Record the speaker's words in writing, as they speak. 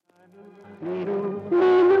ನೀನು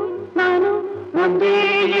ನಾನು ಒಂದೇ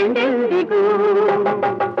ಎಂದೆಂದಿಗೂ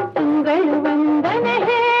ತಿಂಗಳು ಒಂದನೆ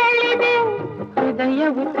ಹೇಳಿದೆ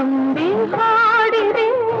ಹೃದಯವು ತುಂಬಿ ಹಾಡಿದೆ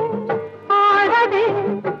ಆಡದೆ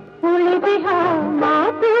ಉಳಿದಿಹ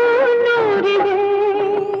ಮಾತು ನೂರಿದೆ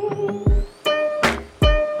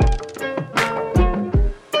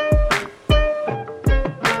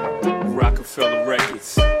Rockefeller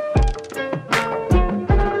Records,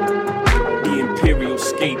 the Imperial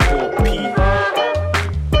Skateboard P,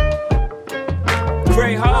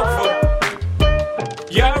 Gray Harvard.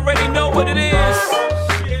 You already know what it is.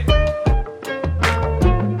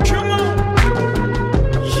 Come on.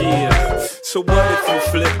 Yeah. So what if you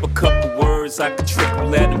flip a couple words? I could triple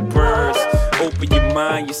that in birds. Open your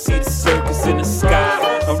mind, you see the circus in the sky.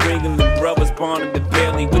 I'm ringing the brothers, Barnum and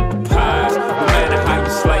Bailey with the pies. No matter how you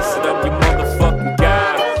slice it up, you motherfucking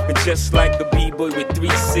guy. And just like a b-boy with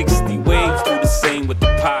 360 waves, do the same with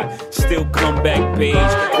the pot. Still come back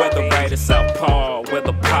beige, whether right or southpaw,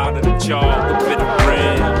 whether pot of the jaw, a bit of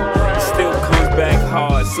brand. It still comes back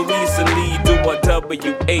hard, so easily do a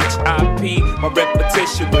WHIP. My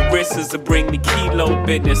repetition with wrists to bring me kilo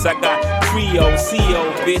business. I got Trio, CO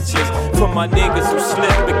bitches for my niggas who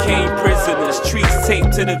slipped, became prisoners. Treats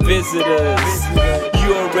taped to the visitors. You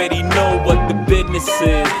already know what the business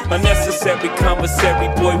is. Unnecessary commissary,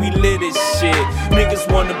 boy, we lit as shit. Niggas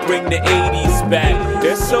wanna bring the 80s back.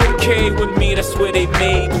 That's okay with me, that's where they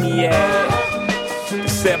made me at.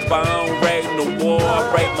 Except I don't write in the war, I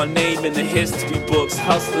write my name in the history books,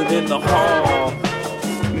 hustling in the hall.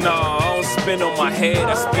 Nah, I don't spin on my head,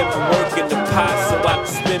 I spend my work in the pot so I can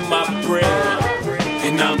spend my bread.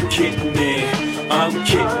 And I'm getting it,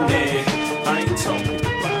 I ain't talking